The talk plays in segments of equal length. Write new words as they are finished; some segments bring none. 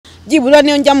byibura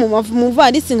niyo njya mu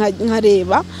varisi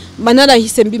nkareba mba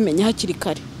narahise mbimenya hakiri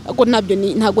kare ariko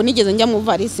ntabwo nigeze njya mu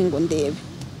varisi ngo ndebe.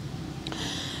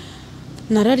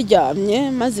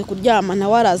 Nararyamye maze kuryama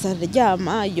nawe araza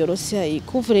araryama yorose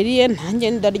ikuvureriye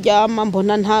nanjye ndaryama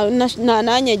mbona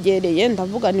nanyegereye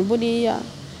ndavuga ni buriya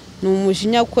ni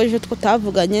umujinya ko ejo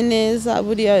twatavuganye neza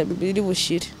buriya biri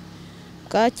bushire.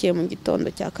 Bwakiye mu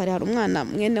gitondo cya kare hari umwana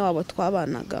mwene wabo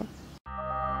twabanaga.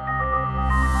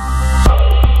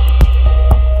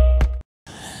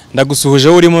 Ndagusuhuje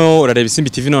urimo urareba Isimbi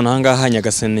TV none ahangaha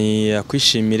Nyagasani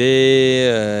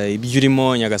akwishimire ibyo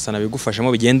urimo Nyagasana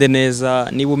bigufashamo bigende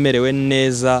neza. Niba umerewe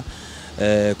neza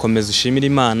komeza ushimire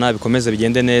Imana bikomeze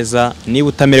bigende neza. Niba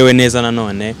utamerewe neza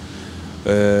nanone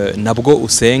nabwo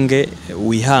usenge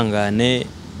wihangane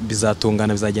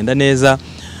bizatungana bizagenda neza.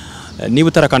 Niba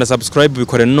utarakanda subscribe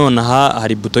bikore none aha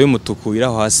hari buto y'umutuku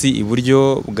iraho hasi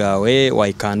iburyo bwawe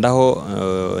wayikandaho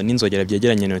n'inzogera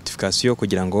byegeranye notification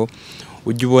kugira ngo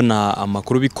ujye ubona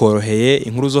amakuru bikoroheye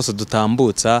inkuru zose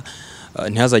dutambutsa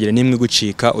ntihazagire nimwe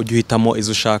gucika ujye uhitamo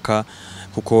izo ushaka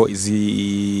kuko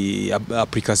izi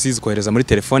applications zikohereza muri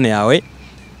telefone yawe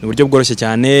ni buryo bworoshye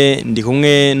cyane. Ndi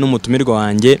kumwe n'umutumirwa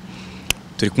wanjye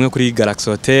turi kumwe kuri Galaxy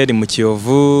Hotel mu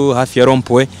Kiyovu hafi ya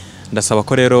Rompwe. Ndasaba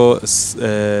ko rero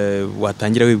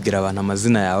watangira wibwira abantu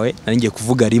amazina yawe. Nari ngiye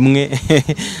kuvuga rimwe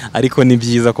ariko ni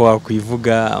byiza ko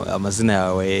wakwivuga amazina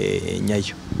yawe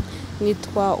nyayo.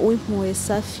 Nitwa Uwimpuhwe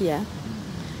Safia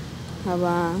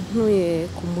nkaba ntuye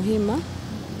ku Muhima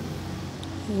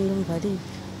ndumva ari.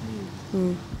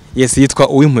 Yes, yitwa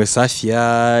Uwimpuhwe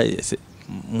Safia.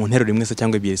 Mu ntero rimwe se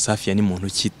cyangwa ebyiri Safia ni muntu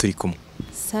ki turi kumwe?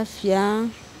 Safia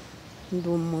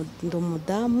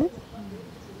ndumudamu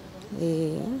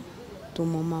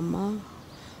mama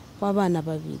w'abana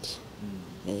babiri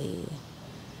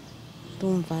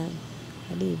ndumva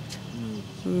ari ibyo.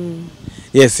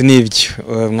 Yes,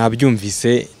 nibyo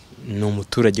mwabyumvise ni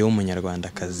umuturage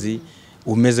w'umunyarwandakazi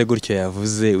umeze gutyo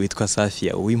yavuze witwa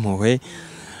Safia Uwimpuhwe.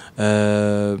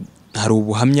 Hari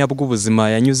ubuhamya bw'ubuzima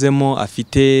yanyuzemo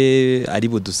afite ari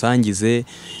budusangize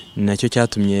nacyo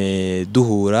cyatumye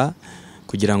duhura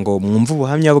kugira ngo mwumve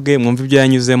ubuhamya bwe mwumve ibyo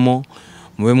yanyuzemo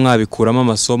mube mwabikuramo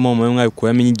amasomo mube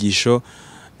mwabikuramo inyigisho.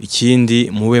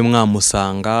 Ikindi mube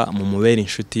mwamusanga mu mubera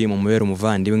inshuti mu mubera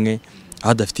umuvandimwe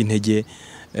aho adafite intege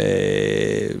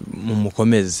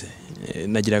mumukomeze.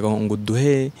 Nagiraga ngo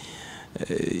duhe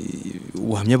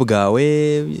ubuhamya bwawe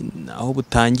aho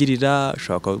butangirira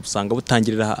ushaka usanga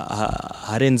butangirira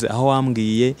harenze aho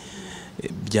wambwiye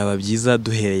byaba byiza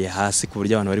duhereye hasi ku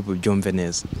buryo abantu bari bubyumve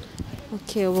neza.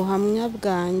 Okay, ubuhamya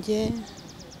bwanjye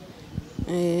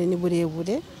ni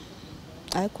burebure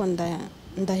ariko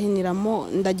ndahiniramo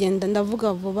ndagenda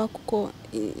ndavuga vuba kuko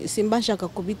simba nshaka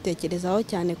kubitekerezaho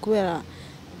cyane kubera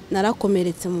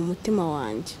narakomeretse mu mutima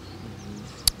wanjye.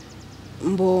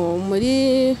 Mbo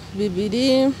muri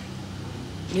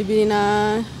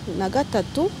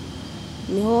 2023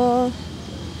 niho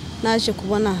naje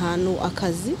kubona ahantu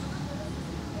akazi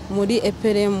muri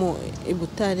EPRM i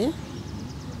Butare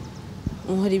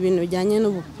nkora ibintu bijyanye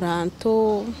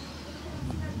n'ubuplanto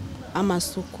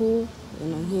amasuku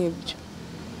nk'ibyo.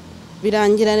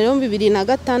 Birangira rero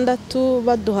 2026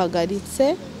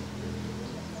 baduhagaritse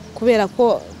kubera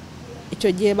ko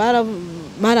icyo gihe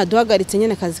baraduhagaritse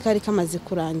nyene kazi kari kamaze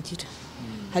kurangira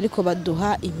ariko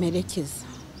baduha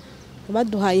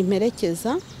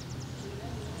imperekeza.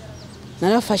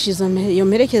 Narafashe iyo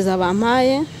mperekeza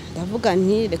bampaye ndavuga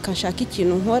nti reka nshaka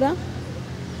ikintu nkora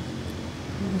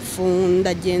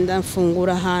ndagenda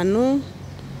mfungura ahantu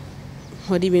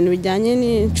nkora ibintu bijyanye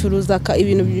n'incuruza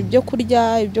ibintu byo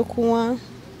kurya ibyo kunywa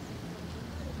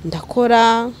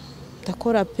ndakora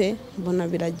pe mbona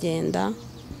biragenda.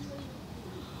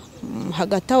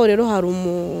 Hagati aho rero hari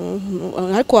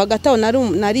umuntu ariko hagati aho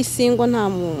nari singo nta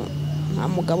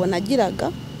mugabo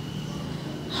nagiraga.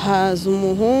 Haza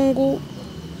umuhungu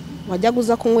wajya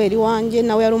guza kunywera iwanjye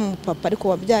nawe yari umupapa ariko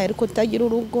wabyaye ariko tagira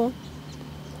urugo.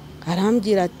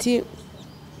 Arambwira ati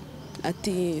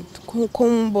ko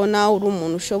mbona uri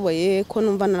umuntu ushoboye ko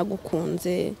numva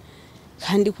naragukunze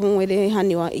kandi kunywere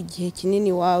hano igihe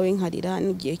kinini wawe nkarira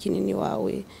n'igihe kinini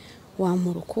wawe wampa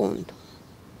urukundo.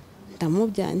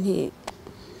 Ndamubwira nti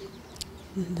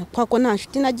ko nta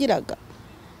nshuti nagiraga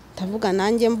ndavuga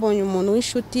nanjye mbonye umuntu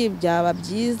w'inshuti byaba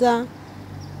byiza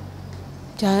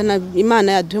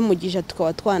Imana yaduhemugije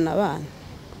tukaba twanabana.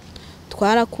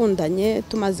 Twarakundanye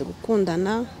tumaze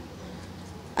gukundana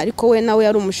ariko we nawe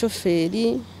yari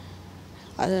umushoferi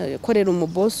akorera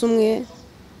umubosi umwe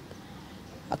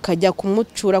akajya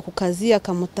kumucura ku kazi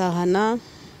akamutahana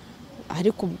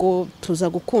ariko ubwo tuza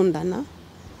gukundana.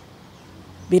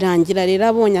 Birangira rero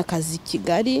abonye akazi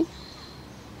Kigali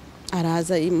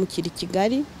araza imukira i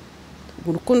Kigali,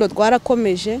 urukundo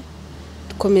rwarakomeje,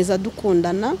 dukomeza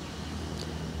dukundana.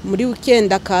 Muri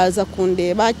weekend akaza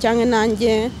kundeba cyangwa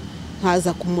nanjye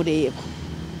nkaza kumureba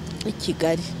i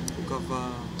Kigali,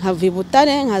 nkava i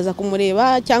Butare nkaza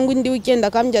kumureba, cyangwa indi weekend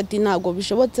akambwira ati ntabwo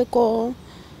bishobotse ko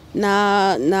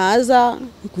naza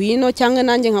ngwino, cyangwa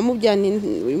nanjye nkamubwira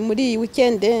muri iyi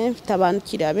weekend mfite abantu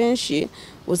kiriya benshi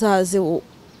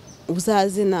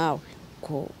uzaze nawe.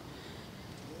 Ko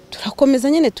turakomeza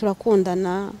nyine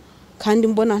turakundana, kandi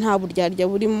mbona nta buryarya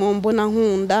burimo, mbona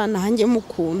nkunda nanjye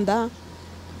mukunda.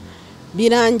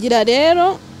 Birangira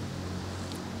rero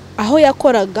aho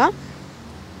yakoraga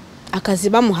akazi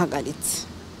bamuhagaritse.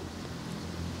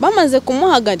 Bamaze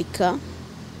kumuhagarika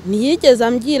ntiyigeze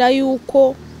ambwira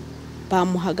yuko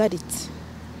bamuhagaritse,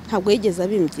 ntabwo yigeze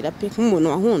abimbwira pe, nk'umuntu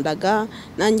wankundaga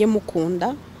nanjye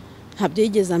mukunda, ntabyo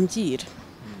yigeze ambwira.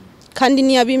 Kandi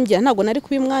niyo abimbwira ntabwo nari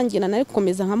kubimwangira, nari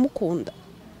gukomeza nkamukunda,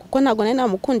 kuko ntabwo nari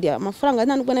namukundiye amafaranga,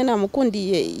 ntabwo nari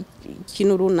namukundiye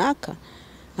ikintu runaka,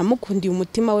 namukundiye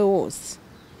umutima we wose.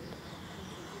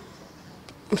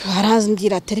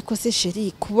 Arambwira ati ariko se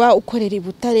sheri, kuba ukorera i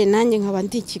Butare nanjye nkaba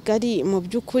ndi i Kigali, mu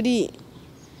by'ukuri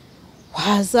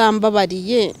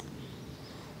wazambabariye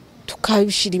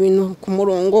tukabishira ibintu ku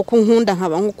murongo, ko nkunda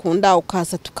nkaba nkukunda,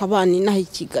 ukaza tukabana inaha i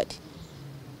Kigali,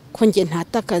 ko njye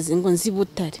ntatakazi ngo nzi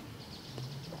Butare.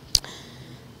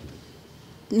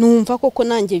 Numva koko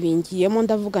nanjye bingiyemo,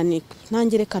 ndavuga ni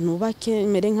nanjye reka nubake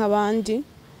mere nk'abandi.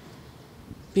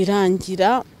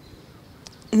 Birangira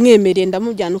mwemereye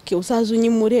ndamujyana, uke uzaza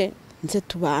unyimure nze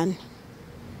tubane.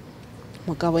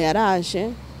 Umugabo yaraje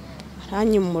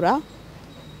aranyimura,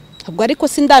 ubwo ariko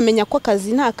sindamenya ko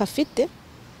akazi ntakafite,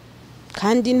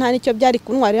 kandi nta nicyo byari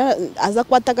kuntwara aza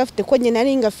kuba atagafite, ko njye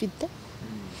nari ngafite.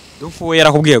 Donc we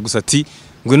yarakubwiye gusa ati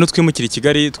ngwino twimukira i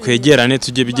Kigali twegerane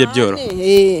tujye bijye byoro.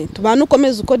 Tubane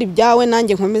ukomeza ukora ibyawe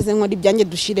nanjye nkomeze nkora ibyanjye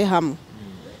dushire hamwe.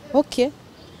 Okay.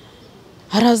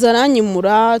 Araza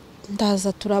aranyimura,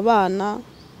 ndaza turabana,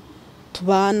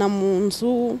 tubana mu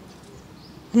nzu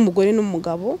nk'umugore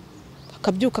n'umugabo,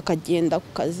 akabyuka akagenda ku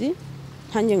kazi,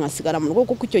 ntanjye nkasigara mu rugo,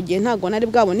 kuko icyo gihe ntago nari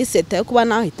bwabone iseta yo kuba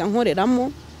nahita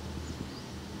nkoreramo.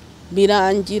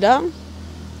 Birangira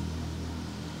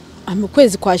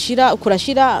kwezi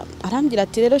kurashira, arambwira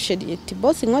ati rero sheri, ati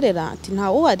boss nkorera, ati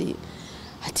ntawe uhari,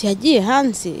 ati yagiye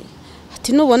hanze,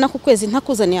 ati nubona ku kwezi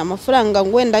ntakuzaniye amafaranga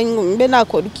ngo wenda mbe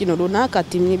nakora ikintu runaka,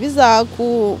 ati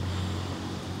ntibizakutera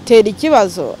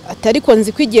ikibazo, ati ariko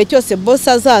nzi ko igihe cyose boss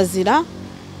azazira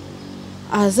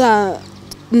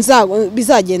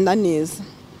bizagenda neza.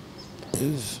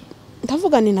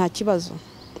 Ndavuga ni nta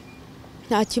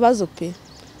kibazo pe.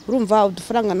 Urumva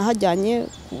udufaranga nahajyanye,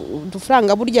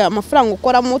 udufaranga burya amafaranga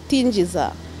ukoramo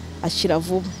utinjiza ashira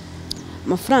vuba.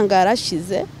 Amafaranga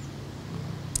yarashize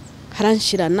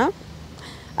haranshirana,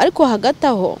 ariko hagati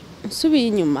aho nsubiye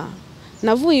inyuma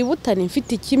navuye i Butare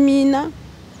mfite ikimina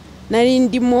nari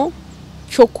ndimo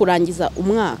cyo kurangiza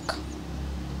umwaka.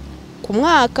 Ku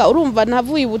mwaka urumva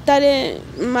navuye i Butare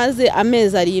maze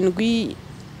amezi 7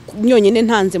 nyonyine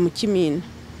ntanze mu kimina.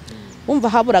 Umva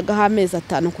haburaga amezi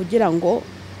 5 kugira ngo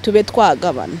tube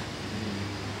twagabana,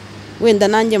 wenda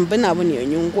nanjye mbe nabona iyo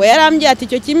nyungu. Yarambye ati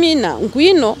icyo kimina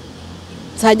ngwino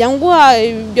nzajya nguha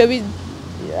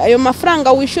ayo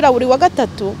mafaranga wishura buri wa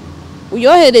gatatu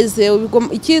uyohereze,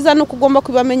 ikiza no kugomba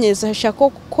kubamenyesha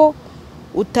ko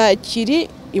utakiri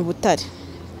i Butare.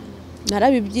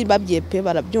 Narabibye pe,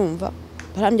 barabyumva,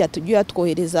 barambye tugiye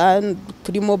twohereza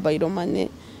kuri mobile money,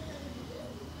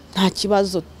 nta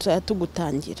kibazo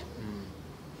tugutangira.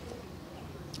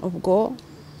 Ubwo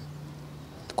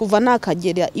kuva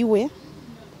nakagera iwe,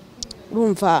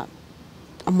 urumva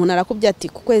umuntu arakubye ati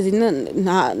ku kwezi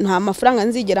nta mafaranga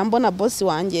nzigera mbona boss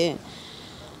wanjye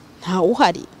nta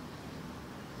uhari,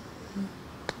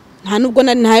 nta nubwo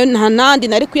nta nandi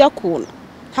nari kuyakuna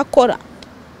hakora,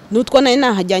 nutwo nari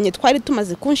nahajyanye twari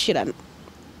tumaze kunshirana.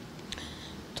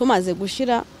 Tumaze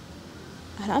gushira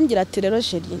arambwira ati rero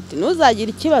sheri, ntuzagira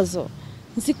ikibazo,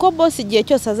 nzi ko boss igihe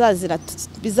cyose azazira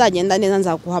bizagenda neza,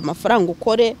 nzaguha amafaranga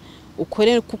ukore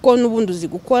kuko nubundi uzi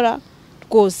gukora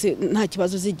rwose, nta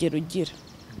kibazo uzigera ugira.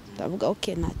 Ndavuga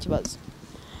okay, nta kibazo.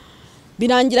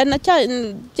 Birangira na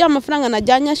cya mafaranga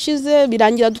najyanye ashize,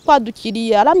 birangira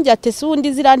twadukiriye. Arambye ati se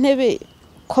undi zira ntebe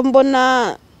ko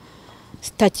mbona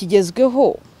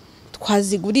zitakigezweho,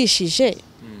 twazigurishije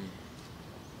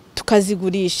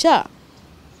tukazigurisha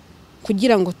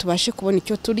kugira ngo tubashe kubona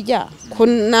icyo turya, ko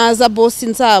naza boss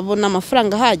nzabona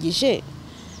amafaranga ahagije,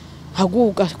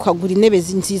 haguga kwagura intebe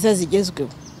nziza zigezweho,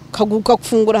 kaguka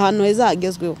gufungura ahantu heza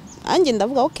hagezweho. Anjye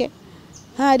ndavuga okay,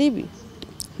 ntaribi.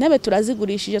 Intebe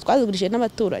turazigurishije, twazigurishije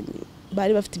n'abaturanyi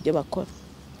bari bafite ibyo bakora.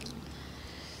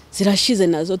 zirashize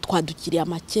nazo twadukiriye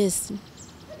amakesi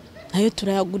nayo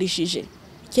turayagurishije.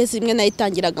 Kesi imwe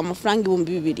nayitangiraga amafaranga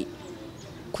 2,000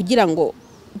 kugira ngo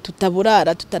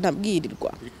tutaburara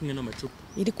tutanabwirirwa.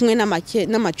 Iri kumwe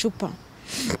n'amacupa.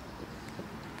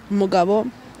 Umugabo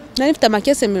nari mfite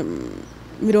amakesi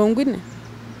 40.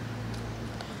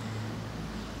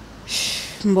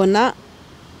 Mbona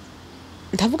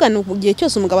ndavuga no gihe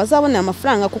cyose umugabo azabona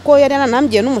amafaranga kuko yari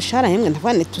yanambye n'umushahara hemwe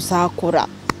ndavuga ne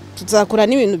tuzakora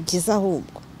n'ibintu byiza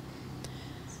ahubwo.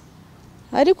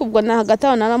 Ariko ubwo na hagati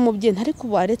aho naramubye ntari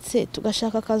kubaretse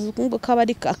tugashaka akazu kungo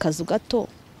kabari akazu gato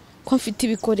ko mfite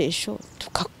ibikoresho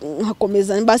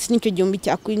tukakomeza basi nicyo gihumbi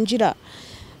cyakwinjira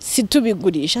si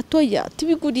tubigurisha toya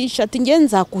tubigurisha ati nge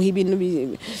nzakuha ibintu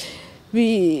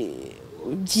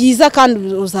byiza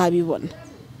kandi uzabibona.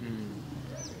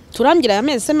 Turambira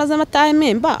yameze maze amatahe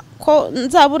memba ko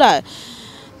nzabura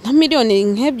na miliyoni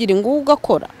nk'ebyiri ngo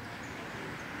ugakora.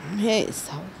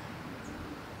 Sawa.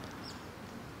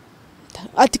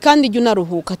 Ati kandi jya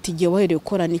unaruhuka ati giye wahereye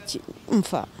ukora niki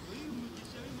umva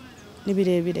ni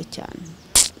birebire cyane.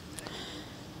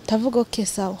 Tavuga ko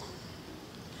sawa.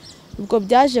 Ubwo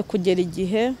byaje kugera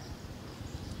igihe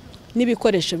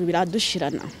n'ibikoresho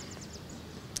biradushirana.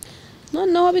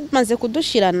 Noneho bimaze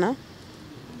kudushirana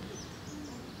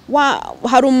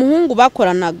hari umuhungu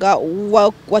bakoranaga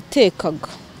watekaga.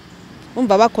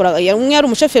 Umva bakoraga umwe yari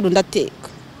umushoferi ndateka.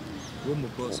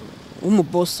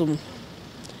 Umuboss umwe.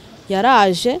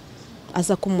 Yaraje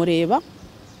aza kumureba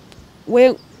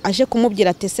we aje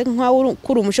kumubwira atese nkaho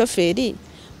kuri umushoferi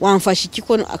wamfasha iki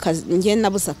ko akazi nge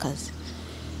nabuze akazi.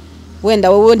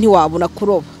 Wenda wowe ntiwabura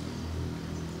kuroba.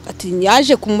 Ati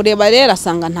yaje kumureba rero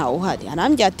asanga ntawe uhari.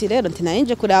 Arambye ati rero nti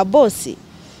nayenje kureba boss.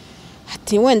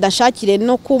 Ati wenda shakire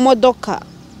no ku modoka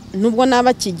nubwo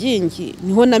naba kigingi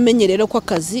niho namenye rero ko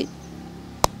akazi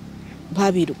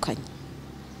babirukanye.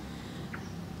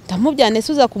 Ndamubyane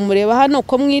suza kumureba hano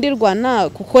ko mwirirwana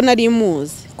kuko nari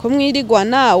muzi ko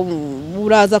mwirirwana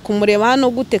uraza kumureba hano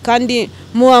gute kandi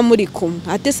muwa muri kumwe.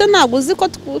 Ati se ntago uzi ko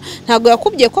ntago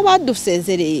yakubwiye ko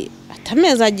badusezereye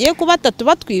atameza agiye kuba 3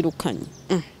 batwirukanye.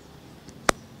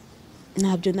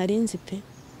 Ntabyo narinzi pe.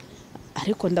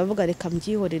 Ariko ndavuga reka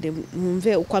mbyihorere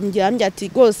mwumve uko ambye ati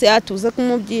gose atuze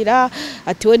kumubwira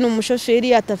ati we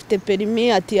n'umushoferi atafite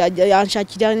permis ati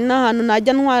yanshakira n'ahantu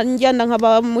najya njyana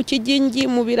nkaba mu kigingi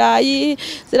mu birayi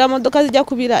zira modoka zijya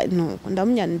kubira no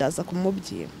ndamunyana ndaza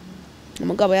kumubwira.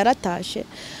 Umugabo yaratashe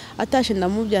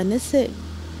ndamubwira nese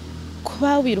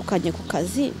kuba wirukanye ku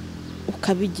kazi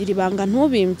ukabigira ibanga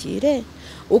ntubimbwire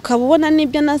ukabubona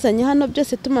nibyo nazanye hano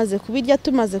byose tumaze kubirya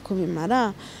tumaze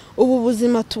kubimara ubu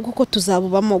buzima kuko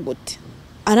tuzabubamo gute.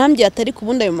 Arambye atari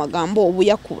kubunda ayo magambo ubu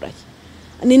yakuraye.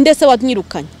 Ninde se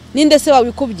watnyirukanye? Ninde se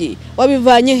wabikubwiye?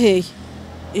 Wabivanye hehe?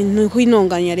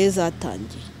 Inonganya rero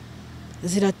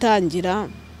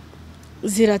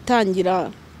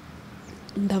ziratangira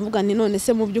ndavuga ni none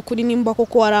se mu byukuri nimba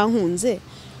koko warankunze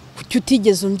kuki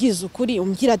utigeze umbyiza ukuri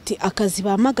umbwira ati akazi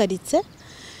bamagaritse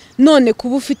none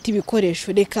kuba ufite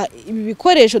ibikoresho reka ibi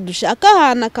bikoresho dushaka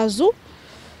hana akazu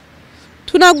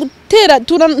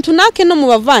tunake no mu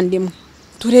bavandimwe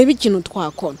turebe ikintu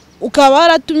twakora. Ukaba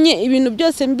waratumye ibintu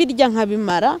byose mbirya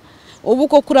nkabimara ubu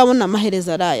ko kurabona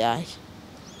amaherezo arayaye.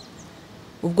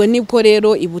 Ubwo nibwo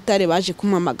rero ibutare baje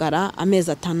kumamagara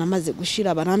amezi 5 amaze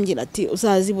gushira barambwira ati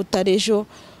uzazi butare ejo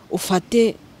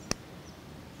ufate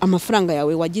amafaranga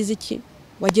yawe wagize iki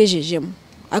wagejejemo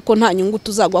ariko nta nyungu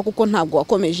tuzagwa kuko ntabwo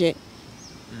wakomeje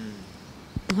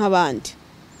nk'abandi.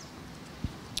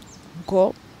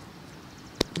 Ubwo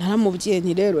naramubwiye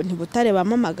nti rero ntibutare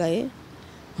bamamagaye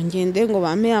ngende ngo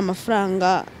bame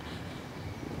amafaranga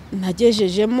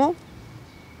nagejejemo.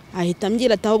 Ahita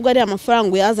ambwira ati ahubwo ari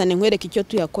amafaranga uyazane nkwereke icyo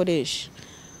tuyakoresha.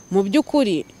 Mu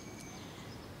byukuri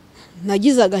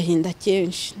nagize agahinda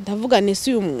kenshi ndavuga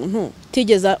nese uyu muntu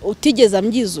utigeza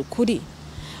ambyiza ukuri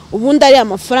ubundi ari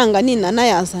amafaranga nina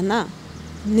nayazana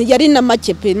yari na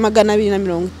make pe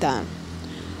 250.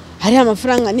 Hari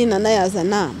amafaranga nina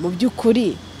nayazana mu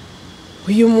byukuri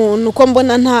uyu muntu ko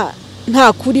mbona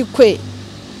nta kuri kwe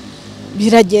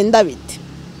biragenda bite.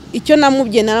 Icyo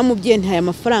naramubye nti aya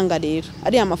mafaranga rero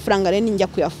ari amafaranga rero ninjya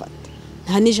kuyafata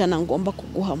nta nijana ngomba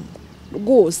kuguhamo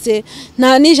rwose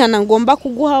nta nijana ngomba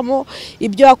kuguhamo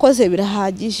ibyo yakoze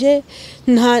birahagije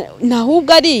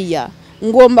ntahubwo ariya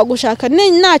ngomba gushaka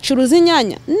nacuruza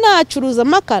inyanya nacuruza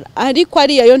amakara ariko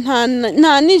ariya yo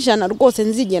nta nijana rwose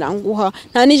nzigera nguha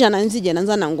nta nijana nzigera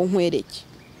nzana ngo nkwereke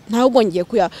ntabwo ngiye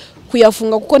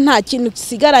kuyafunga kuko nta kintu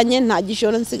kisigaranye nta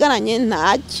gishoro nsigaranye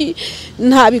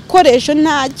nta bikoresho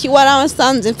ntaki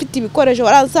warasanze mfite ibikoresho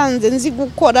warasanze nzi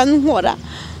gukora nkora.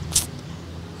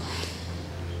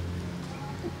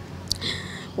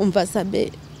 umva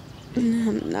sabe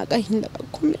nagahinda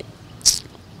gakomeye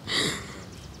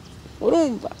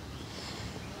urumva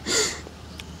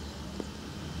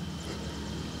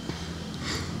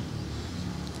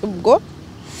ubwo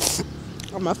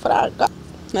amafaranga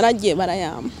naragiye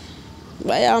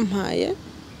bayampaye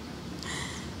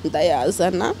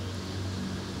ndayazana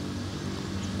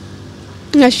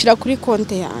nkashira kuri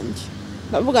konte yanjye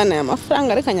ndavugana aya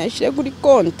mafaranga reka nyashire kuri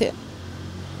konte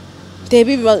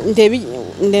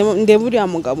ndebe uriya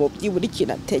mugabo byibura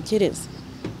kinatekereza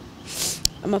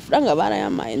amafaranga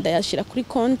barayamaye ndayashira kuri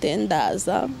konte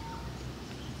ndaza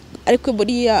ariko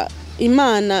buriya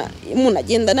Imana umuntu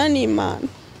agendana n'Imana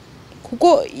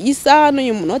kuko isaha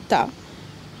n'uyu munota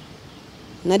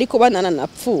nari ko banana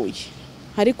napfuye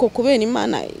ariko kubera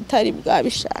Imana itari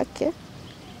bwabishake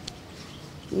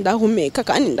ndahumeka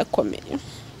kandi ndakomeye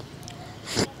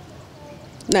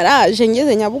naraje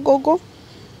ngeze Nyabugogo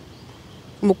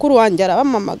mukuru wanjye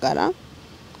arabamamagara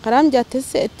arambye ati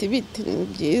seti bite ni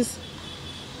byiza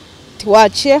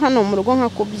tiwaciye hano mu rugo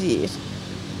nkakubwira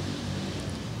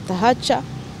ndahaca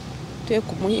tuye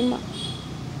ku Muhima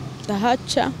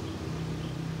ndahaca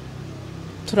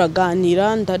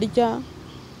turaganira ndarya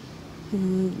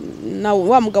na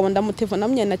wa mugabo ndamutevona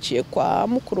namye naciye kwa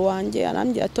mukuru wanjye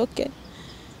arambye atoke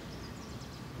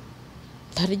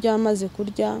ndarya maze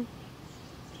kurya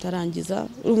tarangiza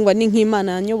urumva ni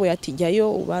nk'Imana yanyoboye ati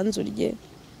jyayo ubanze urye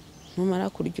numara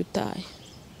kurya utaye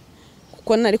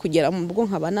kuko nari kugera mu rugo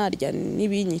nkaba narya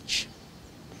n'ibinyica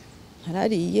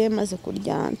narariye maze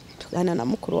kurya tugana na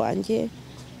mukuru wanjye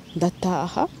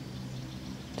ndataha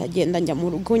ndagenda njya mu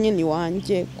rugo nyine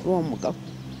wanjye kuri uwo mugabo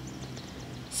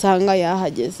sanga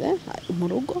yahageze mu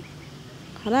rugo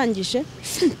harangije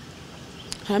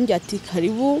harambye ati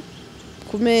karibu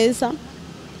ku meza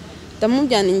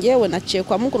ndamubwira ngewe naciye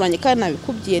kwa mukuru wanjye kandi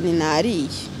nabikubwiye ni nariye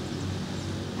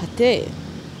ate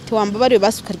tiwambabare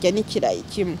basukarya n'ikirayi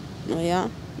kimwe noya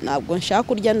ntabwo nshaka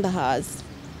kurya ndahaza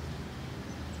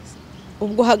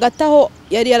ubwo hagati aho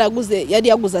yari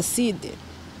yaguze acide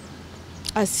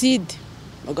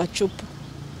mu gacupa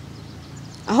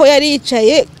aho yari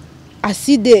yicaye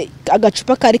acide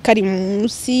agacupa kari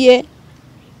munsi ye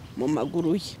mu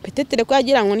maguru ye petetere ko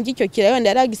yagira ngo n'icyo kirayi wenda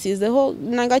yaragisizeho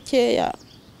na gakeya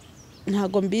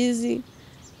ntago mbizi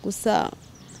gusa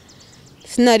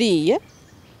sinariye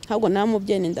ahubwo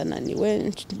namubyeyi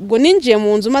ndananiwe ubwo ninjiye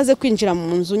mu nzu maze kwinjira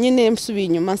mu nzu nyine msubiye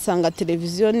inyuma nsanga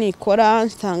televiziyo nikora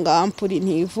nsanga ampuri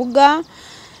ntivuga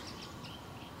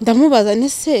ndamubaza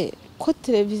nese ko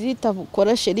televiziyo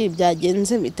itavukora sheri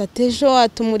byagenze bitatejo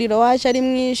atumuriro waje ari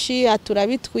mwinshi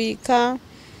aturabitwika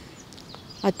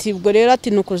ati ubwo rero ati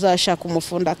nukuzashaka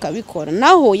umufunda akabikora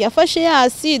naho yafashe ya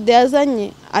acide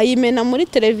yazanye ayimena muri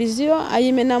televiziyo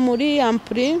ayimena muri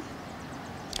ampuri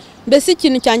mbese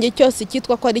ikintu cyanjye cyose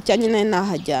cyitwa ko ari cyanye nayo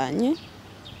nahajyanye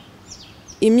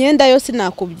imyenda yose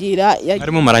nakubwira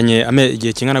harimo maranye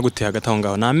igihe kingana gute hagati aho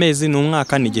ngaho n'amezi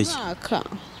n'umwaka n'igihe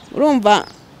urumva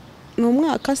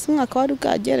n'umwaka si umwaka wari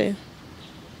bwagere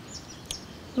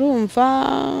urumva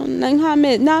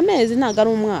n'amezi ntago ari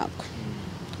umwaka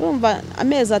urumva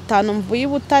amezi 5 mvuye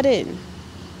Butare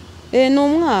ni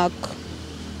umwaka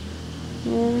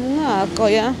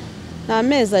ya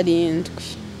n'amezi 7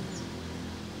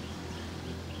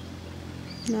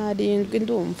 narindwi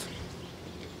ndumva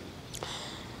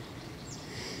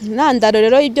nandaro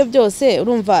rero ibyo byose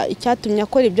urumva icyatumye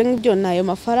akora ibyo ngibyo nayo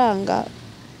mafaranga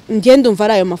ngende umva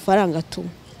ari ayo mafaranga tu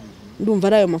ndumva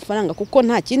ari ayo mafaranga kuko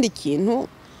nta kindi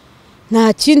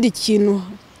kintu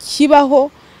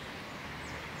kibaho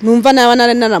numva naba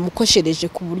naramukoshereje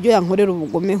ku buryo yankorera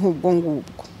ubugome nk'ubwo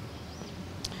ngubwo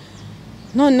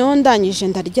noneho ndangije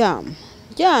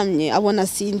ndaryamye abona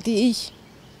sindiye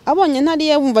abonye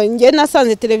ntariye wumva nge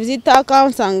nasanze televiziyo itaka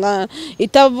nsanga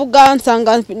itavuga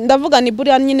nsanga ndavuga ni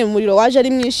buriya nyine umuriro waje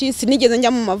ari mwinshi sinigeze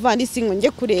njya mu mavarisi ngo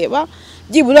nge kureba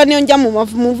byibura niyo njya mu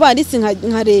mavarisi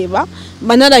nkareba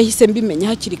mba narahise mbimenya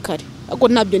hakiri kare ariko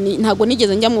ntabwo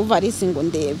nigeze njya mu mavarisi ngo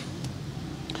ndebe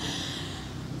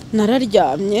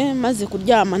nararyamye maze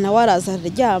kuryama nawe araza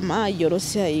aryama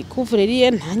yorose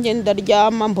ikuvureriye ntange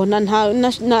ndaryama mbona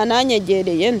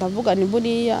nanyegereye ndavuga ni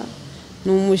buriya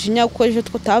n'umujinya ko ejo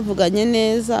twatavuganye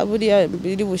neza buriya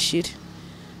biri bushire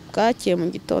bwakiye mu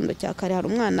gitondo cya kare hari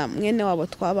umwana mwene wabo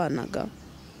twabanaga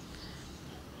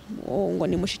ngo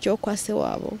ni mushiki wo kwa se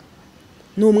wabo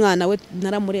n'umwana we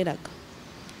naramureraga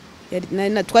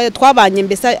twabanye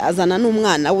mbese azana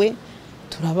n'umwana we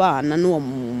turabana n'uwo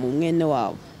mwene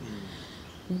wabo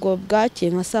ubwo bwakiye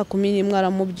nka 11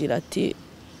 aramubwira ati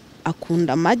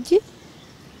akunda amagi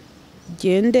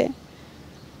gende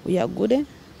uyagure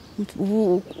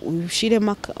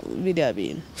ushiremo biriya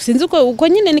bintu sinzi uko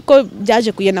nyine niko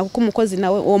byaje kugenda kuko umukozi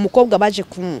nawe uwo mukobwa baje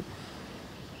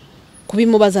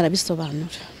kubimubaza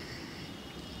arabisobanura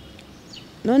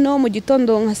noneho mu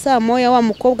gitondo nka saa moya wa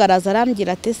mukobwa araza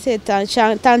arambwira ati se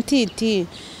tantiti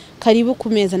karibu ku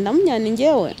meza ndamunyana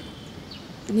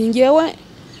ni ngewe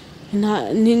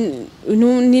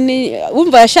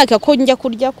wumva yashaka ko njya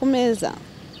kurya ku meza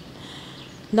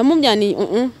ndamumyani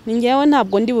ni ngewe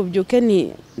ntabwo ndi bubyuke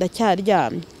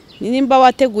ndacyaryamye nimba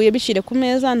wateguye bishire ku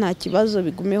meza nta kibazo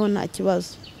bigumeho nta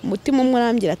kibazo umutima umwe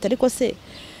arambwira ati ariko se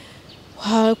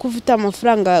ko ufite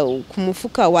amafaranga ku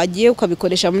mufuka wagiye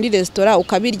ukabikoresha muri resitora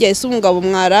ukabirya ese umugabo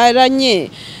mwararanye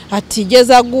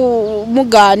atigeza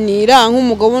muganira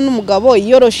nk'umugabo n'umugabo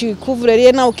iyoroshe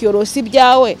ikuvureriye nawe ukiyorosa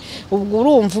ibyawe ubwo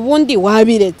urumva ubundi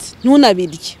wabiretse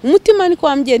ntunabirye umutima ni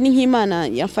kwambye ni nk'Imana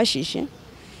yafashije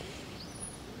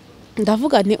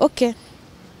ndavuga ni okay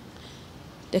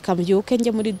reka mbyuke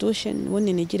njye muri douche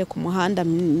ubundi nigire ku muhanda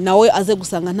nawe aze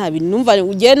gusanga nta bintu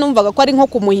numvaga ko ari nko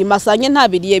kumuhima sanye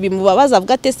ntabiriye bimubabaza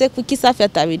avuga ate se kuki Safia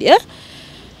atabiriye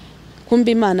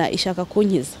kumbe Imana ishaka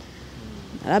kunkiza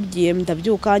arabyiye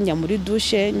ndabyuka njya muri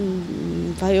douche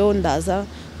mvayo ndaza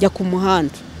njya ku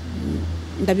muhanda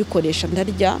ndabikoresha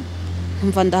ndarya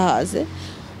mva ndahaze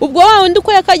ubwo wawe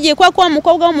ndiko yakagiye kwa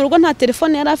mukobwa wo mu rugo nta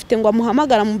telefone yari afite ngo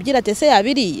amuhamagara mubwira ate se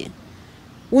yabiriye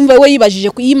wumva we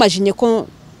yimajinye ko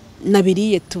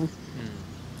nabiriye tu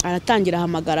aratangira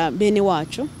ahamagara bene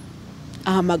wacu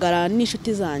ahamagara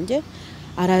n'inshuti zanjye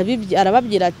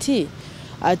arababwira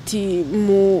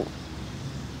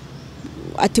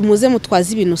ati muze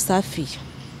mutwaze ibintu Safia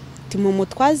ati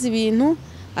mutwaze ibintu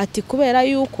ati kubera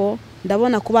yuko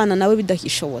ndabona kubana nawe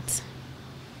bidahishobotse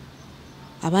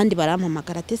abandi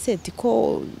barampamagara ati se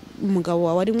ko umugabo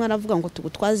wawe ari mwaravuga ngo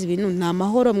tugutwaze ibintu nta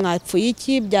mahoro mwapfuye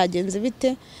iki byagenze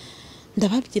bite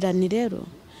ndababwira ni rero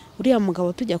uriya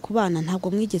mugabo tujya kubana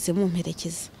ntabwo mwigeze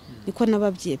mumperekeza niko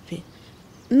nababwiye pe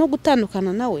no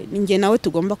gutandukana nawe ninjye nawe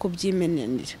tugomba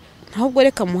kubyimenenira ntabwo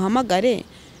reka muhamagare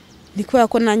niko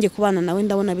yako nanjye kubana nawe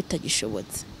ndabona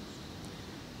bitagishobotse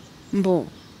mbo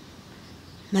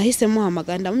nahise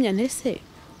muhamagara ndamumyane se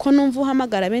ko numva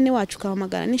uhamagara bene wacu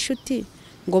kahamagara n'inshuti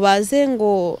ngo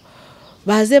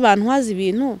baze bantwaza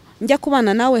ibintu njya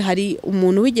kubana nawe hari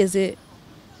umuntu wigeze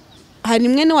hari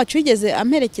mwene wacu wigeze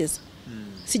amperekeza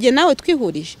sije nawe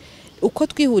twihurije uko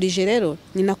twihurije rero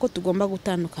ni nako tugomba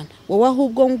gutandukana wowe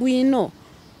ahubwo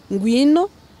ngwino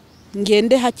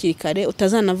ngende hakiri kare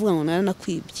utazanavuga ngo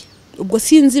naranakwibye ubwo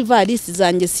sinzi varisi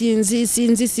zanjye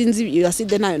sinzi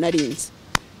acide nayo narinzi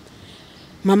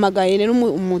mamagaye rero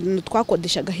umuntu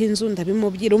twakodeshaga inzu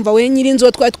ndabimubwira umva we nyiri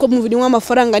inzu twari two mubiri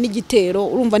w'amafaranga n'igitero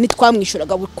urumva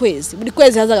nitwamwishuraga buri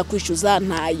kwezi hazaga kwishyuza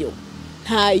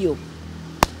ntayo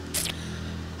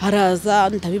haraza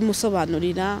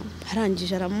ndabimusobanurira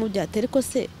arangije aramubwira ati ariko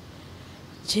se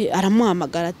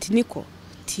aramuhamagara ati niko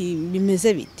ati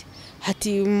bimeze bite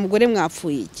ati umugore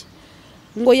mwapfuye iki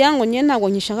ngo yango nye ntago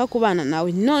nkishaka kubana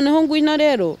nawe noneho ngwino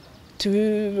rero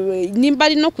nimba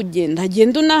ari no kugenda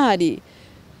genda unahari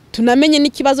tunamenye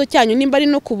n'ikibazo cyanyu nimba ari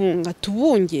no kubunga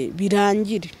tubunge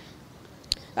birangire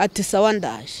ati sawa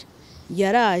ndaje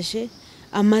yaraje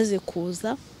amaze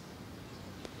kuza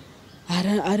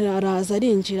araza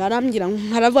arinjira arambwira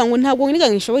nkaravuga ngo ntabwo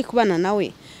ngishoboye kubana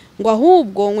nawe ngo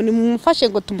ahubwo ngo nimumufashe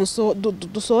ngo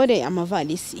dusohore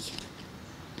amavalisi ye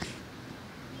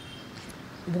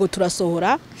ubwo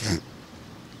turasohora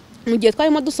mu gihe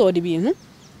twarimo dusohora ibintu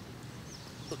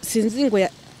sinzi ngo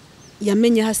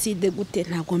yamennyeho acide gute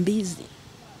ntabwo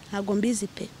mbizi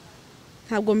pe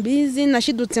ntabwo mbizi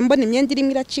nashidutse mbona imyenda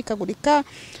irimo iracikagurika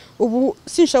ubu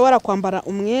sinshobora kwambara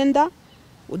umwenda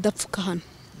udapfuka hano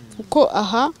kuko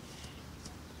aha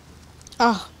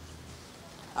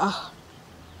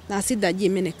na acide agiye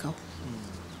imenekaho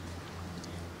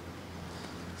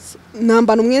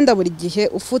nambara umwenda buri gihe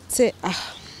ufutse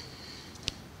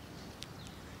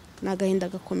nagahinda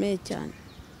gakomeye cyane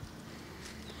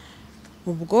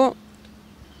ubwo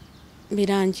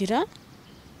birangira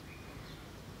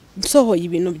nsohoye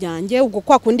ibintu byanjye ubwo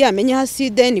kwa kundi yamennyeho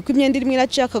acide niko imyenda irimo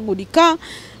iracakagurika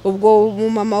ubwo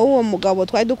mama w'uwo mugabo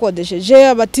twari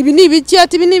dukodesheje bati ibi ni ibiki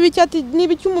ati ni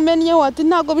ibiki umumennyeho ati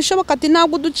ntabwo bishoboka ati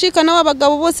ntabwo ducika nawe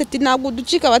abagabo bose ati ntabwo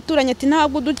ducika abaturanye ati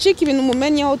ntabwo ducika ibintu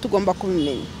umumennyeho tugomba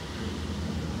kubimenya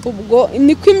ubwo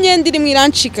niko imyenda irimo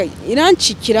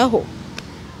irancikiraho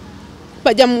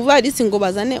bajya mu varisi ngo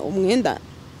bazane umwenda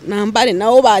nambare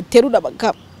nawo baterura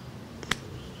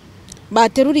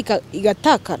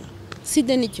igatakana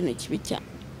acide ni ikintu kibi cyane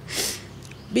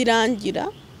birangira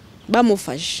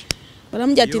bamufashe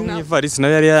barambye ati nta varisi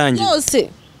nayo yari yarangiye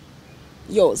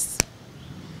yose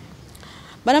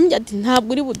barambwira ati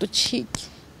ntabwo uri buducike,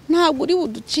 ntabwo uri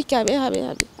buducike,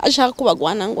 habe ashaka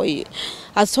kubagwana ngo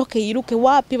asoke yiruke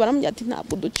wapi. Barambwira ati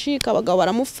ntabwo ducika. Abagabo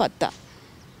baramufata,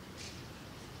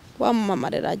 wa mama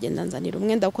rero agenda nzanira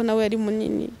umwenda kuko nawe yari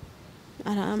munini,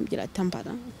 arambwira ati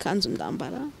ambara kanzu,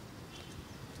 ndambara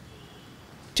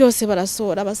byose.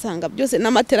 Barasohora basanga byose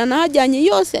n'amatera nahajyanye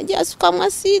yose yagiye asukamwa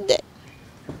acide.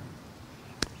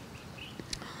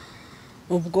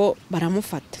 Ubwo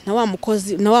baramufata na wa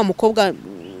mukozi na wa mukobwa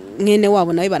mwene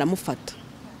wabo nawe baramufata,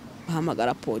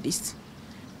 bahamagara polisi.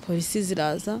 Polisi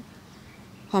ziraza,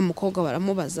 wa mukobwa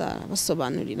baramubaza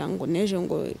basobanurira ngo neje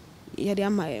ngo yari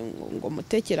yamaye ngo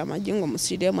mutekera amagi ngo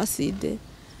musiremo acide.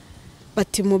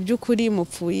 Bati mu by'ukuri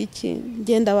mupfuye iki?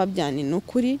 Ngenda babyani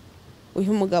n'ukuri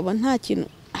uyu mugabo nta kintu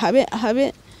habe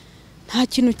nta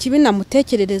kintu kibi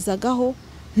namutekererezagaho,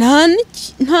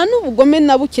 nta n'ubugome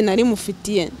na buke nari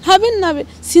mufitiye, habe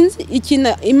sinzi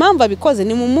ikina impamvu abikoze,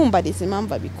 ni mumumbarize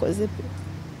impamvu abikoze pe.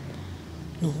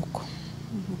 Nuko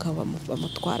umugabo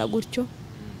bamutwara gutyo.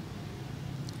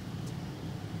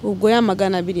 Ubwo ya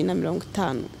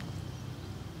 250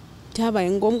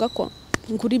 byabaye ngombwa ko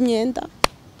ngura imyenda.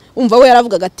 Umva we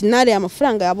yaravugaga ati nare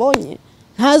amafaranga yabonye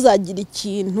ntazagira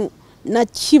ikintu na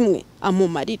kimwe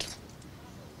amumarira.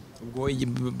 Ubwo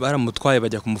baramutwaye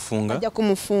bajya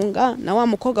kumufunga, na wa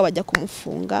mukobwa bajya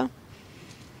kumufunga.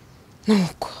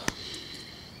 Nuko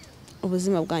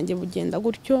ubuzima bwanjye bugenda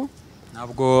gutyo.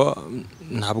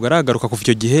 Ntabwo aragaruka kuva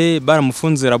icyo gihe.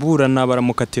 Baramufunze, araburana,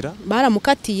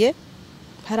 baramukatiye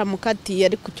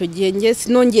ariko icyo gihe nge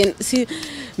sinongeye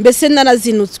mbese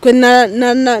narazinutswe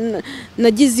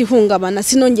nagize ihungabana,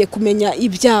 sinongeye kumenya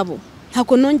ibyabo.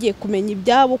 Ntabwo nongeye kumenya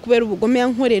ibyabo kubera ubugome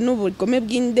yankoreye n'ubugome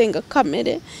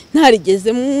bw'indengakamere.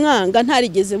 Ntarigeze mwanga,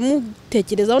 ntarigeze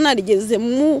mutekerezaho, ntarigeze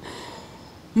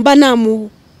mba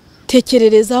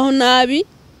namutekererezaho nabi.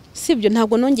 Sibyo,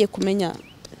 ntabwo nongeye kumenya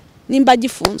nimba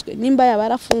gifunzwe, nimba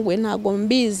yabarafunguwe, ntabwo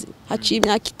mbizi. Haciye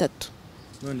imyaka 3.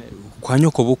 None kwa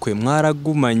nyoko bukwe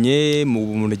mwaragumanye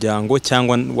mu muryango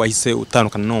cyangwa wahise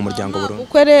utandukana no mu muryango burundu?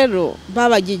 Bukwe rero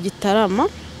babagiye Gitarama.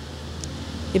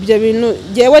 Ibyo bintu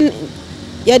jewe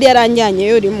yari yaranjyanye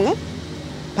yo rimwe,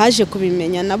 baje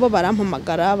kubimenya nabo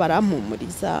barampamagara,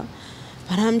 barampumuriza,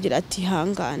 barambwira ati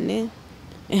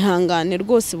ihangane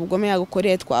rwose ubugome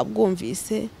yagukoreye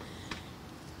twabwumvise,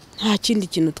 nta kindi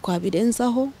kintu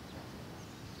twabirenzaho,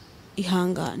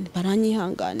 ihangane.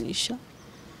 Baranyihanganisha.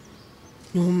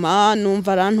 Nyuma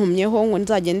numva arantumyeho ngo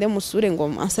nzagende musure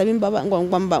ngo asabe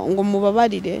ngo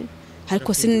mubabarire,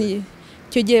 ariko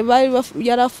icyo gihe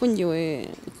yarafungiwe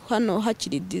hano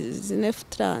hakiri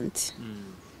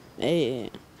 1930.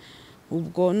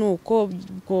 Ubwo nuko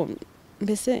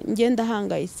mbese ngenda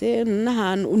hangayitse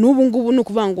n'ahantu n'ubu ngubu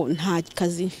nukuvuga ngo nta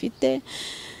kazi mfite,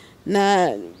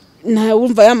 na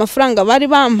wumva ya mafaranga bari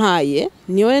bampaye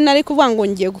niwe nari kuvuga ngo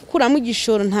ngiye gukuramo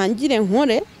igishoro ntangire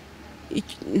nkore.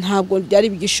 Ntabwo byari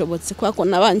bigishobotse kuko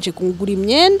nabanje kugura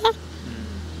imyenda.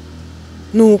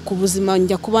 Nuko ubuzima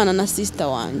njya kubana na sister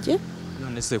wanje.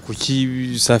 None se kuki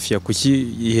Safia,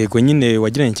 kuki yego nyine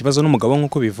wagiranye ikibazo n'umugabo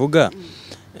nkuko bivuga,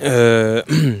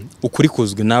 ukuri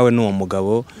kuzwi nawe n'uwo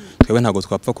mugabo, twebwe ntabwo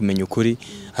twapfa kumenya ukuri.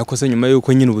 Ariko se nyuma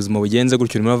yuko nyine ubuzima bugenze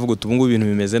gutyo urimo uravuga uti ubungu ibintu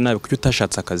bimeze nabi, kuki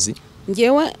utashatse akazi?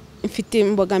 Ngewe mfite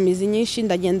imbogamizi nyinshi,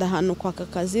 ndagenda ahantu kwa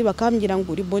akazi bakambwira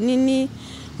ngo uri bonini,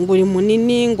 ngo uri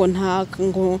munini, ngo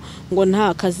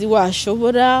nta kazi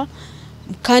washobora.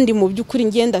 Kandi mu by'ukuri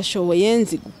ngenda ashoboye,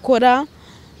 nzi gukora,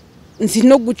 nzi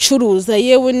no gucuruza.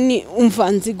 Yewe ni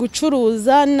umva nzi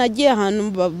gucuruza. Nagiye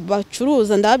ahantu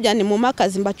bacuruza ndababyane mu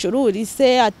makazi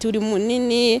mbacururise, ati uri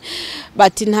munini,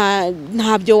 bati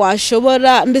ntabyo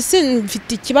washobora. Mbese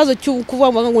mfite ikibazo cyo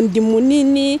kuvuga ngo ndi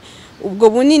munini. Ubwo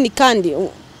bunini kandi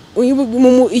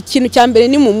ikintu cya mbere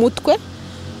ni mu mutwe,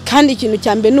 kandi ikintu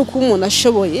cya mbere nuko umuntu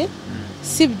ashoboye.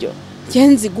 Sibyo,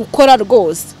 nzi gukora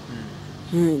rwose.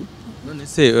 None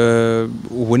se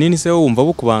ubunini se wumva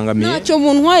bukubangamiye? Ntacyo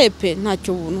buntwaye pe,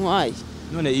 ntacyo buntwaye.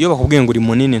 None iyo bakubwiye ngo uri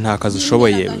munini nta kazi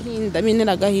ushoboye,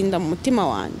 binera agahinda mu mutima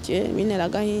wanjye, binera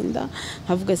agahinda.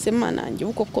 Havuga se mana nanjye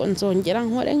uko ko nzongera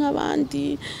nkore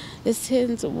nk'abandi, ese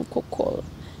nzo koko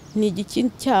ni igiki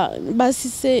cya basi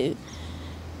se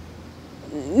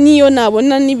niyo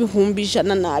nabona n'ibihumbi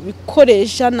 100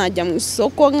 nabikoresha, najya mu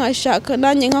isoko nkashaka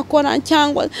nanjye nkakora,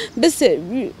 cyangwa mbese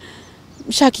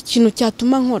shaka ikintu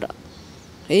cyatuma nkora.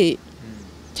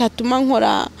 Cyatuma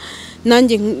nkora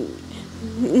nanjye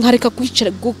nkareka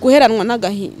kwicara guheranwa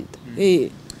n'agahinda.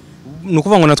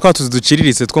 Nukuvuga ngo natwa tuzi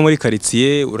duciriritse two muri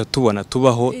quartier uratubona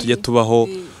tubaho, tujya tubaho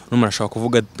n'umuntu ashobora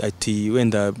kuvuga ati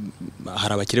wenda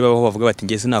hari abakire babaho bavuga bati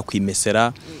ngiye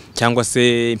sinakwimesera cyangwa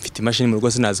se mfite imashini mu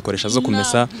rugo sinazikoresha zo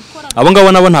kumesa abo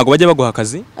ngabo nabo ntago bajya baguha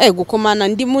akazi gukomana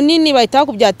ndi munini bahita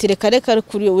bakubyatire kare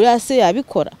kuri uriya se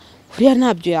yabikora uriya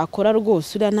ntabyo yakora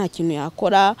rwose uriya nta kintu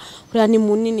yakora uriya ni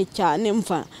munini cyane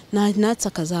mva natse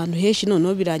akazi ahantu henshi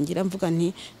noneho birangira mvuga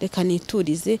nti reka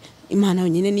niturize Imana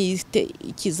yonyine niyite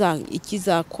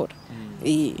ikizakora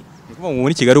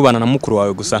muri Kigali ubana na mukuru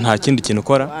wawe gusa nta kindi kintu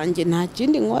ukora wanjye nta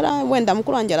kindi nkora wenda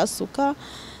mukuru wanjye arasuka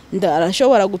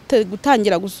arashobora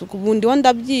gutangira gusuka ubundi wo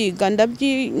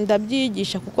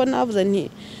ndabyigisha kuko navuze nti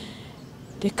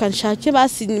reka nshake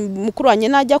basi mukuru wanjye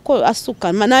najya ko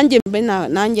asuka nanjye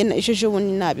ejo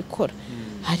bundi nabikora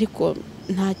ariko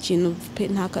nta kintu pe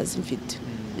nta kazi mfite.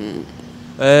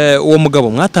 Uwo mugabo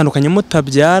mwatandukanye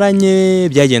mutabyaranye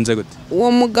byagenze gute?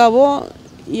 Uwo mugabo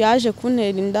yaje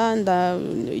kuntera inda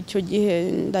icyo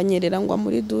gihe ndanyerera ngwa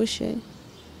muri douche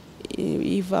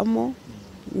ivamo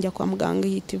njya kwa muganga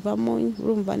hita ivamo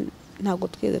urumva ntago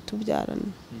tweze tubyarana.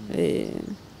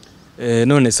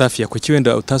 None Safia kuki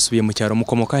wenda utasubiye mu cyaro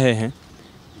mukomoka hehe?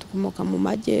 Tukomoka mu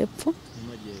majyepfo.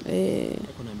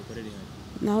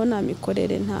 Naho nta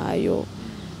mikorere ntayo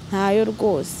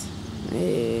rwose.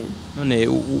 None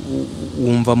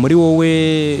wumva muri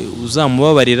wowe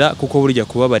uzamubabarira kuko burya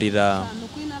kubabarira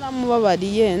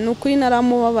nukuri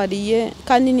naramubabariye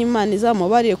kandi n'Imana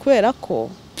izamubariye kubera ko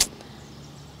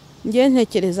ngiye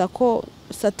ntekereza ko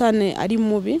Satani ari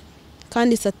mubi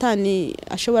kandi Satani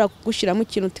ashobora kugushiramo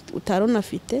ikintu utarona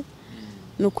afite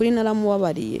nukuri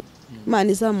naramubabariye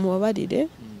Imana izamubabarire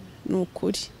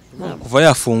nukuri. Kuva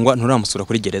yafungwa nturamusura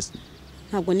kuri gereza?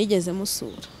 Ntabwo nigeze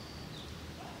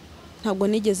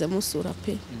musura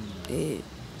pe.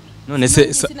 None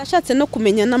se sinashatse no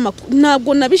kumenya n'amakuru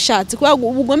ntabwo nabishatse kuko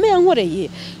ubugome yankoreye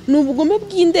n'ubugome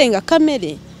bw'indenga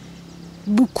kamere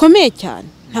bukomeye cyane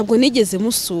ntabwo nigeze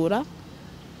musura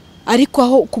ariko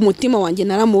aho ku mutima wanjye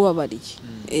naramubabariye.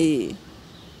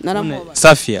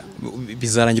 Safia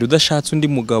bizarangira udashatse undi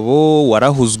mugabo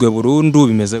warahuzwe burundu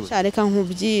bimeze gute? Reka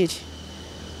nkubwire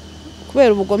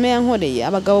kubera ubugome yankoreye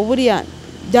abagabo buriya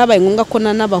byabaye ngombwa ko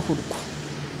nanabahurwa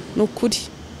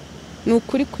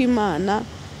nukuri kw'Imana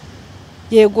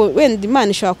yego wenda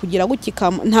Imana ishobora kugira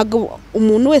gukikama ntago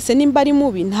umuntu wese nimba ari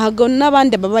mubi ntago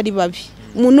nabandi babari babi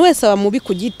umuntu wese aba mubi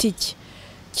ku giti cye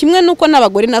kimwe nuko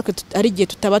n'abagore natwe ari gihe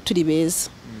tutaba turi beza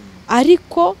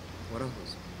ariko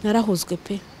narahuzwe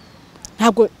pe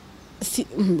ntabwo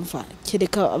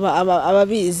kereka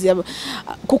ababizi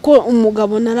kuko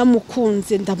umugabo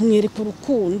naramukunze ndamwereka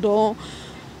urukundo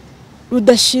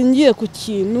rudashingiye ku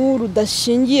kintu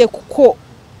rudashingiye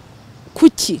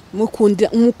kuki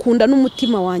mukunda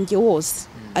n'umutima wanjye wose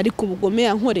ariko ubugome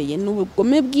yankoreye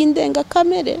n'ubugome bw'indenga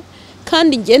kamere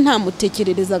kandi ngiye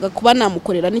ntamutekererezaga kuba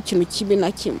namukorera n'ikintu kibi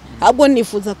na kimwe ahubwo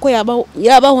nifuza ko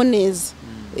yabaho neza.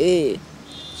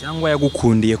 Cyangwa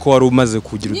yagukundiye ko wari umaze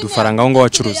kugira udufaranga aho ngo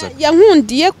wacuruza?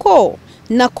 Yankundiye ko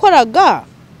nakoraga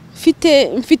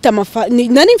mfite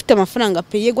amafaranga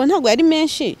pe yego ntabwo yari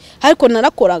menshi ariko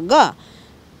narakoraga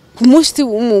ku munsi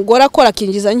umugore akora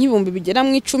akinjiza nk'ibihumbi bigera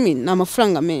mu 10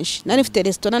 n'amafaranga menshi nari mfite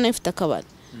restaurant nari mfite akabari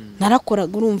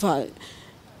narakoraga urumva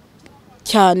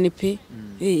cyane pe.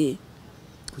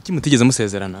 Kuki mutigeze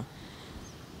musezerana?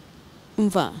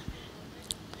 Umva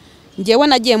ngewe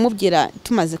nagiye mubwira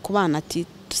tumaze kubana ati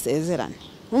tusezerane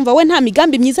umva we nta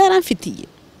migambi myiza yaramfitiye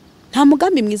nta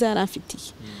mugambi mwiza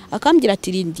yaramfitiye akambwira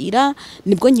ati rindira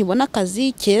nibwo nkibona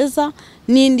akazi keza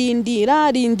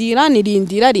nindira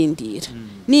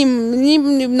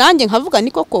nanjye nkavuga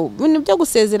ni koko byo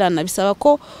gusezerana bisaba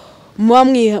ko muba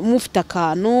mufite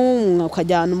akantu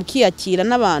ukajyana mukiyakira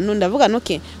n'abantu ndavuga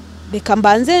noke reka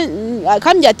mbanze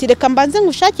akambwira ati reka mbanze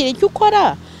ngushakire icyo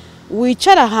ukora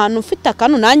wicara ahantu ufite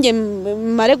akantu nanjye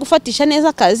mare gufatisha neza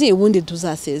akazi ubundi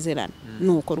tuzasezerana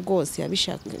nuko rwose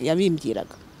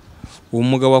yabimbwiraga. Uwo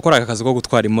mugabo wakoraga akazi ko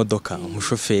gutwara imodoka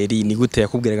umushoferi ni gute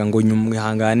yakubwiraga ngo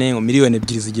nyumwihangane ngo miliyoni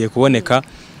 2 zigiye kuboneka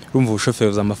urumva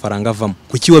ubushoferi uza amafaranga avamo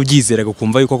kuki wabyizeraga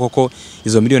kumva yuko koko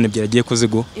izo miliyoni 2 agiye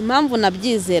kuziguha? Impamvu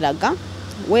nabyizeraga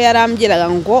we yarambwiraga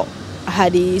ngo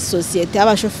hari societe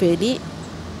y'abashoferi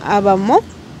abamo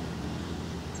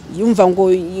yumva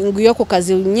ngo iyo ku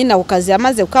kazi nyina ku kazi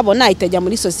yamaze ukabona itajya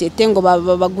muri societe ngo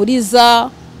baguriza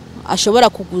ashobora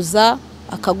kuguza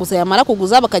akaguza yamara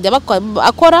kuguza bakajya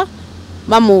akora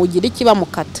bamugira iki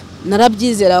bamukata.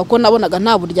 Narabyizera ko nabonaga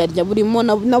nta buryarya burimo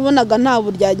nabonaga nta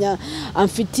buryarya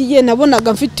amfitiye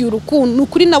nabonaga mfitiye urukundo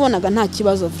kuri nabonaga nta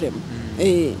kibazo vraiment.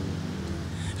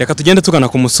 Reka tugende tugana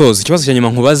ku musozi ikibazo cya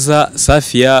nyuma nkubaza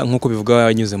Safia nkuko bivuga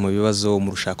wanyuze mu bibazo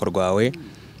mu rushako rwawe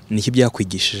niki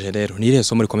byakwigishije rero ni irihe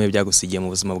somo rikomeye byagusigiye mu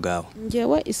buzima bwawe?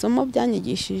 Ngewe isomo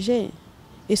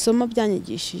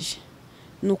byanyigishije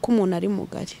nuko umuntu ari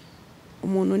mugari.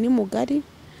 Umuntu ni mugari.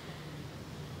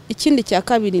 Ikindi cya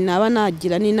kabiri naba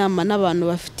nagira n'inama n'abantu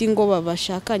bafite ingo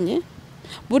babashakanye,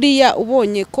 buriya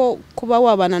ubonye ko kuba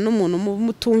wabana n'umuntu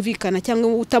mutumvikana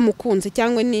cyangwa utamukunze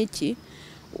cyangwa niki,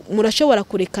 murashobora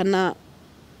kurekana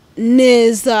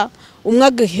neza, umwe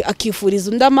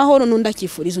akifuriza undi amahoro n'undi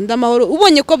akifuriza undi amahoro,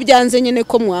 ubonye ko byanze nyene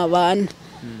ko mwabana.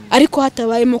 Ariko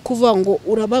hatabayemo kuvuga ngo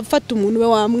urabafata umuntu we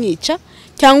wamwica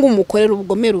cyangwa umukorera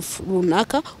ubugome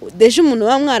runaka, deje umuntu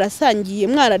wa mwarasangiye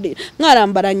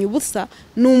mwarambaranye ubusa,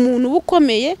 ni umuntu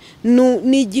bukomeye,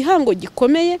 ni igihango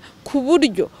gikomeye ku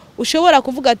buryo ushobora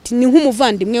kuvuga ati ni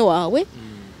nk'umuvandimwe wawe,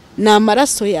 ni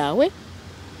amaraso yawe.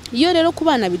 Iyo rero ku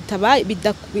bana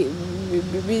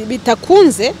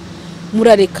bitakunze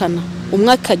murarekana,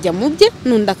 umwe akajya mu bye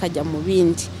n'undi akajya mu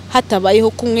bindi, hatabayeho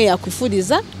kumwe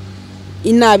yakwifuriza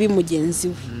inabi mugenzi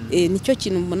we. Nicyo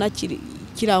kintu mbona kiri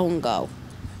aho ngaho.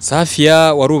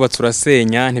 Safia, warubatse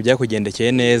urasenya,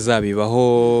 ntibyakugendekeye neza,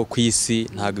 bibaho ku isi,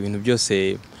 ntago ibintu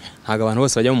byose, ntago abantu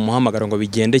bose bajya mu muhamagaro ngo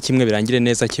bigende kimwe birangire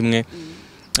neza kimwe.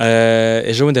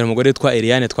 Ejo bundi umugore witwa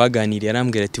Eliane twaganiriye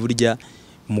arambwira ati burya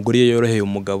umugore iyo yoroheye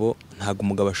umugabo, ntago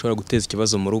umugabo ashobora guteza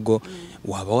ikibazo mu rugo.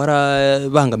 Waba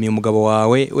warabangamiye umugabo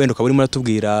wawe, wenda ukaba urimo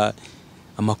uratubwira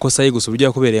amakosa ye gusa uburyo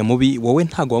yakubereye mubi, wowe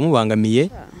ntago wamubangamiye?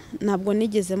 Ntabwo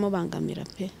nigeze mubangamira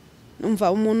pe.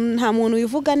 Umva umuntu, nta muntu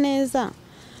wivuga neza,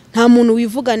 nta muntu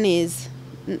wivuga neza,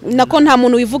 nako nta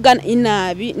muntu wivuga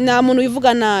inabi, nta muntu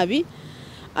wivuga nabi.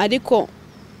 Ariko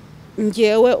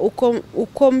ngewe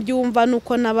uko mbyumva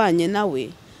nuko nabanye nawe,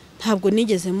 ntabwo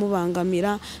nigeze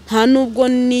mubangamira, nta nubwo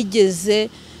nigeze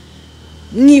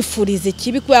mwifuriza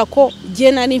ikibi, kubera ko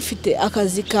je nari mfite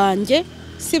akazi kanjye,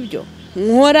 sibyo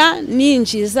nkora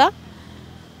ninjiza.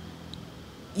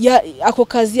 Ako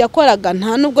kazi yakoraga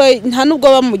nta nubwo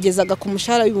bamugezaga ku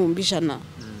mushahara w'ibihumbi 100,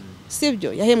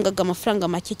 sibyo yahembwaga amafaranga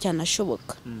make cyane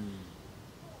ashoboka.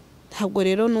 Ntabwo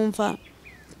rero numva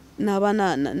naba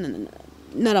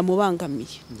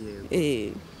naramubangamiye.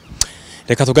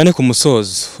 Reka tugane ku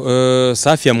musozo.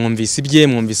 Safia, mwumvise ibye,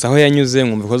 mwumvise aho yanyuze,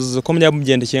 mwumvise uko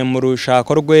byamugendekeye mu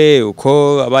rushako rwe,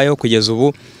 uko abayeho kugeza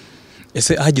ubu.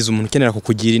 Ese hagize umuntu ukenera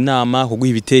kukugira inama, kuguha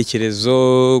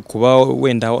ibitekerezo, kuba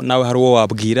wenda nawe hari uwo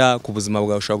wabwira ku buzima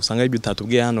bwawe, ushobora gusanga ibyo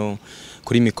utatubwiye hano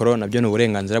kuri mikoro, nabyo ni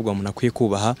uburenganzira bwa umuntu akwiye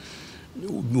kubaha.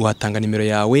 Watanga nimero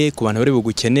yawe ku bantu bari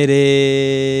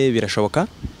bugukenere, birashoboka?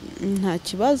 Nta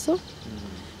kibazo.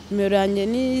 Nimero yanjye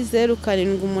ni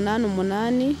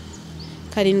 0788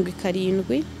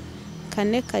 77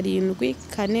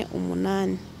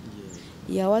 47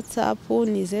 ya WhatsApp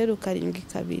ni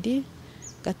 072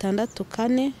 6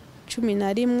 4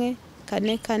 11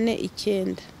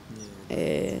 449.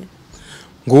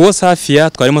 Nguwo Safia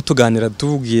twarimo tuganira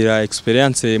tubwira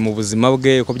experience mu buzima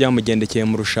bwe, uko byamugendekeye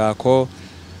mu rushako.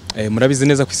 Murabizi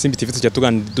neza ku Isimbi TV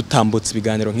tujya dutambutse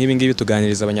ibiganiro nk'ibi ngibi,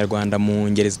 tuganiriza Abanyarwanda mu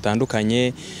ngeri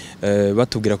zitandukanye,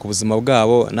 batubwira ku buzima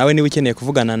bwabo. Nawe niba ukeneye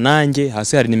kuvugana nanjye,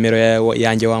 hasi hari nimero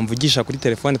yanjye wamvugisha kuri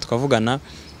telefone tukavugana,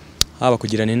 haba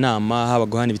kugirana inama, haba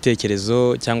guhana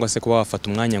ibitekerezo, cyangwa se kuba wafata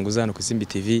umwanya ngo uzane ku Isimbi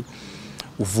TV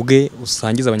uvuge,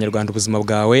 usangiza Abanyarwanda ubuzima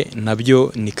bwawe,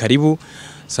 nabyo ni karibu.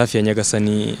 Safia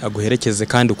Nyagasani aguherekeze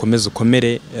kandi ukomeze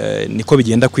ukomere. Niko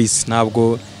bigenda ku isi,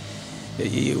 ntabwo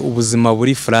ubuzima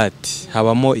buri flat,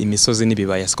 habamo imisozi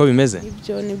n'ibibaya, siko bimeze?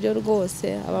 Ibyo nibyo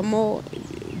rwose, habamo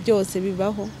byose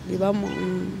bibamo.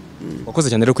 Wakoze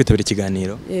cyane rero kwitabira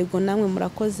ikiganiro. Yego namwe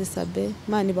murakoze Sabe,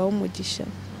 Imana ibahe umugisha.